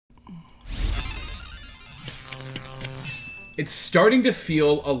It's starting to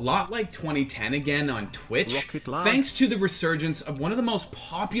feel a lot like 2010 again on Twitch, thanks to the resurgence of one of the most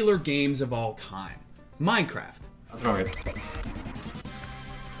popular games of all time, Minecraft. I'll throw it.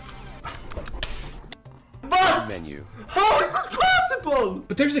 But menu. How is this possible?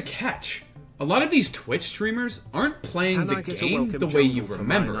 But there's a catch. A lot of these Twitch streamers aren't playing the game the way you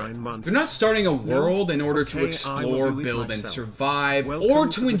remember it. They're not starting a world in order to explore, build, and survive, or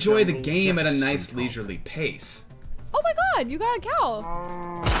to enjoy the game at a nice leisurely pace. Oh my god, you got a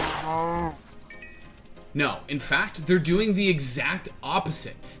cow! No, in fact, they're doing the exact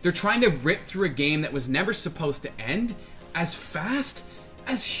opposite. They're trying to rip through a game that was never supposed to end as fast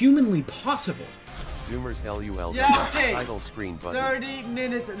as humanly possible. Zoomers LUL. Yeah, okay. Idle screen button.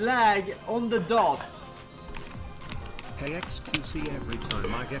 30-minute lag on the dot. Hey xQc, every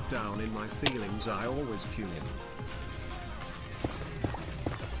time I get down in my feelings I always tune in.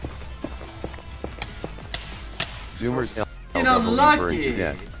 Zoomers You LUL know, burned to lucky.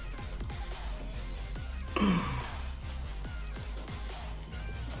 death.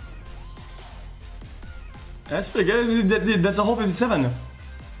 That's pretty good. That's a whole 57.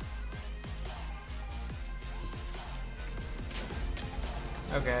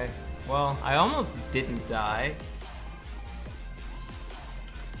 Okay, well, I almost didn't die.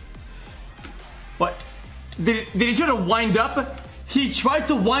 What? Did he try to wind up? He tried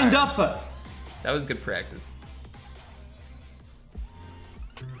to wind up! That was good practice.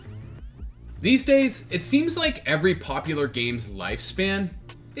 These days, it seems like every popular game's lifespan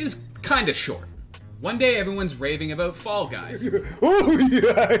is kinda short. One day everyone's raving about Fall Guys. Oh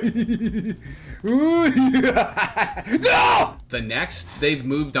yeah! Oh yeah! No! The next, they've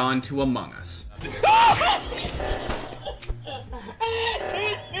moved on to Among Us.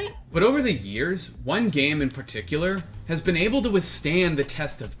 But over the years, one game in particular has been able to withstand the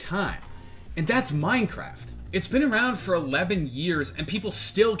test of time, and that's Minecraft. It's been around for 11 years and people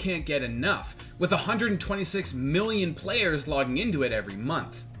still can't get enough, with 126 million players logging into it every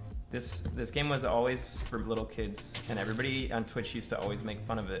month. This game was always for little kids, and everybody on Twitch used to always make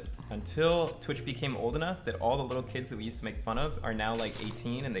fun of it. Until Twitch became old enough that all the little kids that we used to make fun of are now like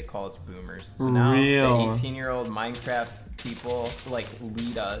 18 and they call us boomers. So now the 18-year-old Minecraft people like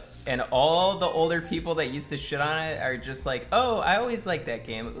lead us. And all the older people that used to shit on it are just like, oh, I always liked that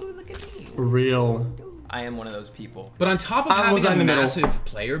game. Ooh, look at me. Real. I am one of those people. But on top of having a massive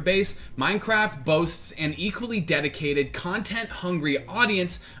player base, Minecraft boasts an equally dedicated, content-hungry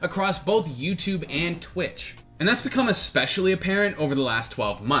audience across both YouTube and Twitch. And that's become especially apparent over the last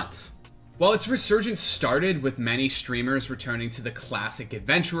 12 months. While its resurgence started with many streamers returning to the classic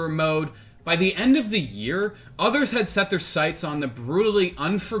adventurer mode, by the end of the year, others had set their sights on the brutally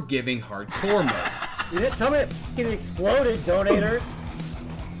unforgiving hardcore mode. You didn't tell me it f***ing exploded, donator.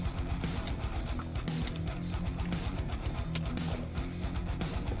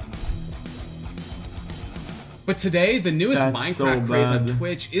 But today, the newest Minecraft craze on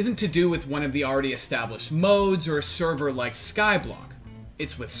Twitch isn't to do with one of the already established modes or a server like Skyblock.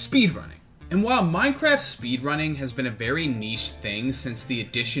 It's with speedrunning. And while Minecraft speedrunning has been a very niche thing since the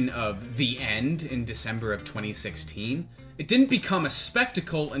addition of The End in December of 2016, it didn't become a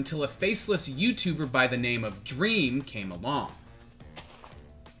spectacle until a faceless YouTuber by the name of Dream came along.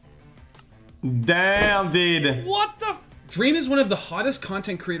 Damn, dude. What the f— Dream is one of the hottest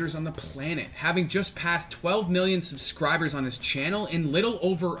content creators on the planet, having just passed 12 million subscribers on his channel in little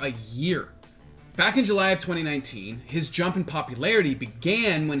over a year. Back in July of 2019, his jump in popularity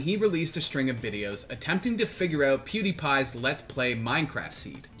began when he released a string of videos attempting to figure out PewDiePie's Let's Play Minecraft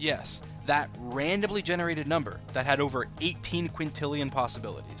seed. Yes, that randomly generated number that had over 18 quintillion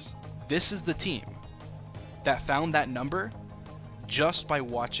possibilities. This is the team that found that number just by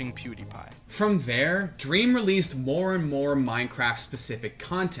watching PewDiePie. From there, Dream released more and more Minecraft-specific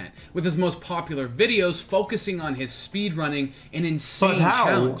content, with his most popular videos focusing on his speedrunning and insane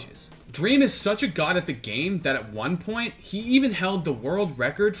challenges. Dream is such a god at the game that at one point, he even held the world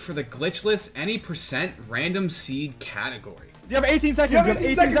record for the glitchless any percent random seed category. You have 18 seconds. You have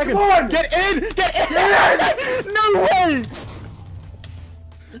 18 seconds. Come on! Get in! Get in! No way!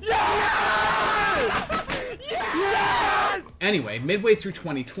 Yes! Yes! Anyway, midway through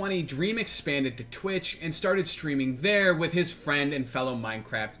 2020, Dream expanded to Twitch and started streaming there with his friend and fellow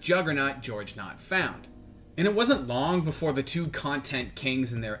Minecraft juggernaut George Not Found. And it wasn't long before the two content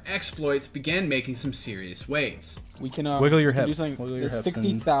kings and their exploits began making some serious waves. We can wiggle your hips. There's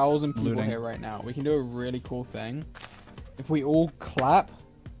 60,000 people here right now. We can do a really cool thing. If we all clap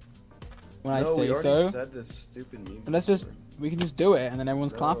when I say so. Said this stupid meme Let's just We can just do it, and then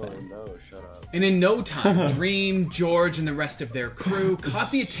everyone's clapping. No, shut up. And in no time, Dream, George, and the rest of their crew caught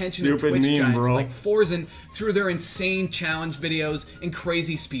the attention of Twitch giants like Forsen through their insane challenge videos and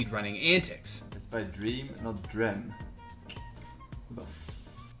crazy speedrunning antics. It's by Dream, not Drem.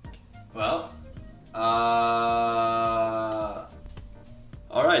 Well,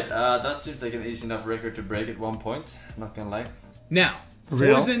 alright, that seems like an easy enough record to break at one point, not gonna lie. Now,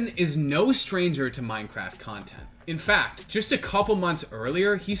 Forsen is no stranger to Minecraft content. In fact, just a couple months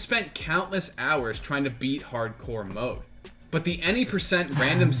earlier, he spent countless hours trying to beat hardcore mode. But the any %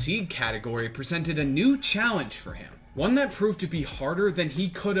 random seed category presented a new challenge for him, one that proved to be harder than he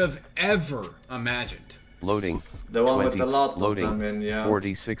could have ever imagined. Loading. The one 20. with a lot Loading. of them in, yeah.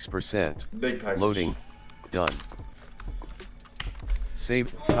 46%. Big package. Loading. Done.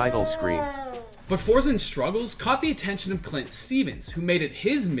 Save title screen. But Forsen's struggles caught the attention of Clint Stevens, who made it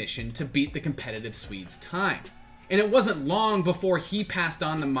his mission to beat the competitive Swede's time. And it wasn't long before he passed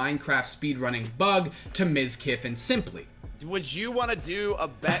on the Minecraft speedrunning bug to Mizkiff and Simply. Would you want to do a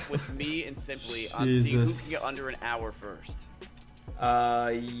bet with me and Simply on see who can get under an hour first?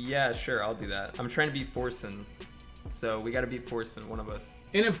 Yeah, sure, I'll do that. I'm trying to beat Forsen, so we gotta beat Forsen, one of us.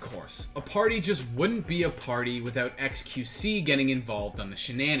 And of course, a party just wouldn't be a party without xQc getting involved on the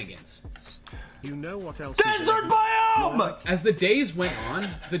shenanigans. You know what else? Desert biome! As the days went on,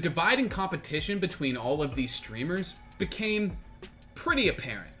 the divide in competition between all of these streamers became pretty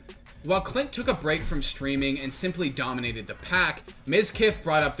apparent. While Clint took a break from streaming and simply dominated the pack, Mizkiff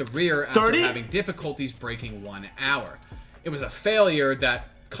brought up the rear after 30? having difficulties breaking 1 hour. It was a failure that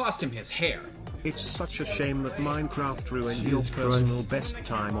cost him his hair. It's such a shame that Minecraft ruined your personal best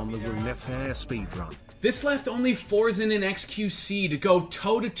time on the Runef hair speedrun. This left only Forsen and xQc to go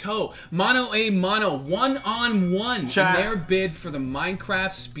toe-to-toe, mano-a-mano, one-on-one in their bid for the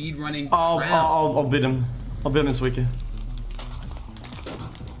Minecraft speedrunning crown. I'll bid him. I'll bid him this weekend.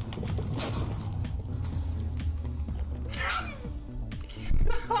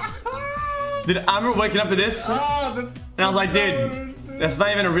 Dude, I remember waking up to this, and I was like, dude, that's not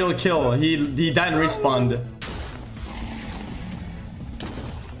even a real kill. He died and respawned.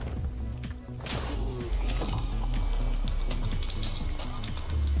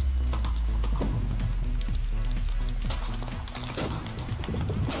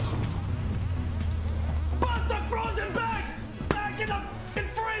 Put the frozen bags back in the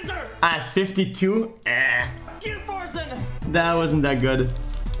freezer! At 52? Get Forsen! That wasn't that good.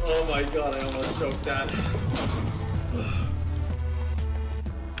 Oh my god, I almost choked that.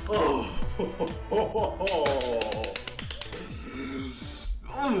 Oh.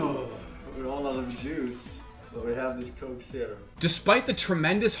 We're all out of juice. So we have this Coke here. Despite the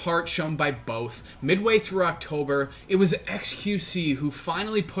tremendous heart shown by both, midway through October, it was xQc who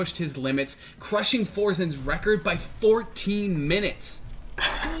finally pushed his limits, crushing Forsen's record by 14 minutes.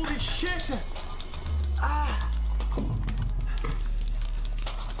 Holy shit! Time!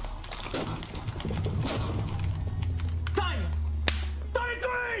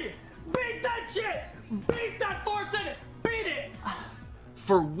 33! Beat that shit! Beat that Forsen! Beat it!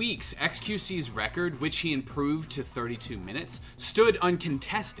 For weeks, xQc's record, which he improved to 32 minutes, stood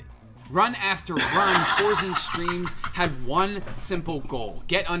uncontested. Run after run, Forsen's streams had one simple goal: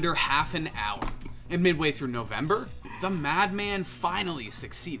 get under half an hour. And midway through November, the madman finally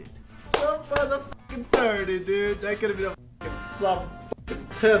succeeded. Sub motherfucking 30, dude. That could have been a fucking sub fucking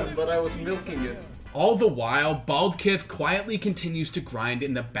 10, but I was milking it. All the while, Baldkiff quietly continues to grind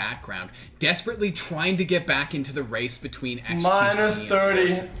in the background, desperately trying to get back into the race between xQc Minus and 30.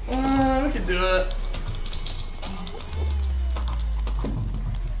 Forsen. We can do it.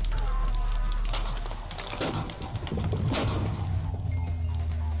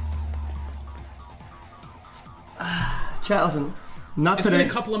 Chat, listen. Not It's today. been a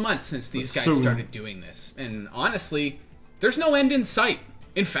couple of months since these guys Soon. started doing this, and honestly, there's no end in sight.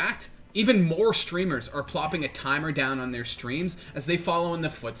 In fact, even more streamers are plopping a timer down on their streams as they follow in the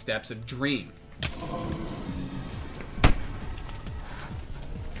footsteps of Dream.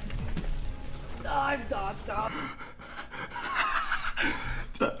 I'm done.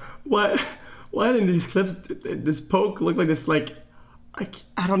 Why didn't these clips, this poke look like this, like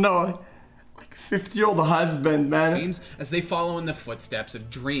I don't know, like 50-year-old husband, man. As they follow in the footsteps of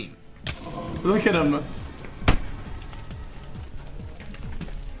Dream. Look at him.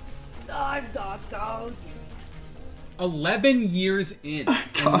 I'm done. 11 years in, and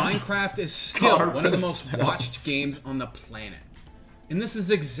Minecraft is still one of the most watched games on the planet. And this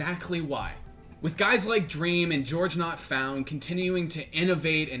is exactly why. With guys like Dream and George Not Found continuing to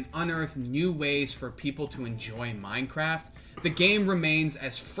innovate and unearth new ways for people to enjoy Minecraft, the game remains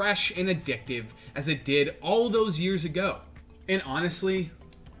as fresh and addictive as it did all those years ago. And honestly,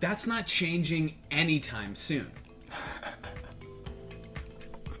 that's not changing anytime soon.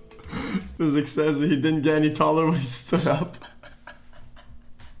 Physics says he didn't get any taller when he stood up.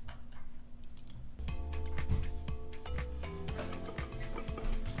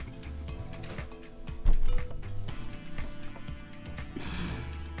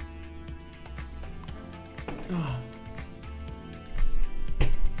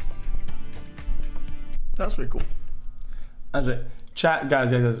 That's pretty cool. Andre, chat,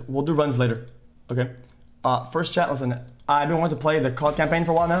 guys, we'll do runs later. Okay. First chat, listen, I've been wanting to play the COD campaign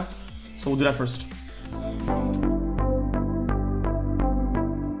for a while now, so we'll do that first.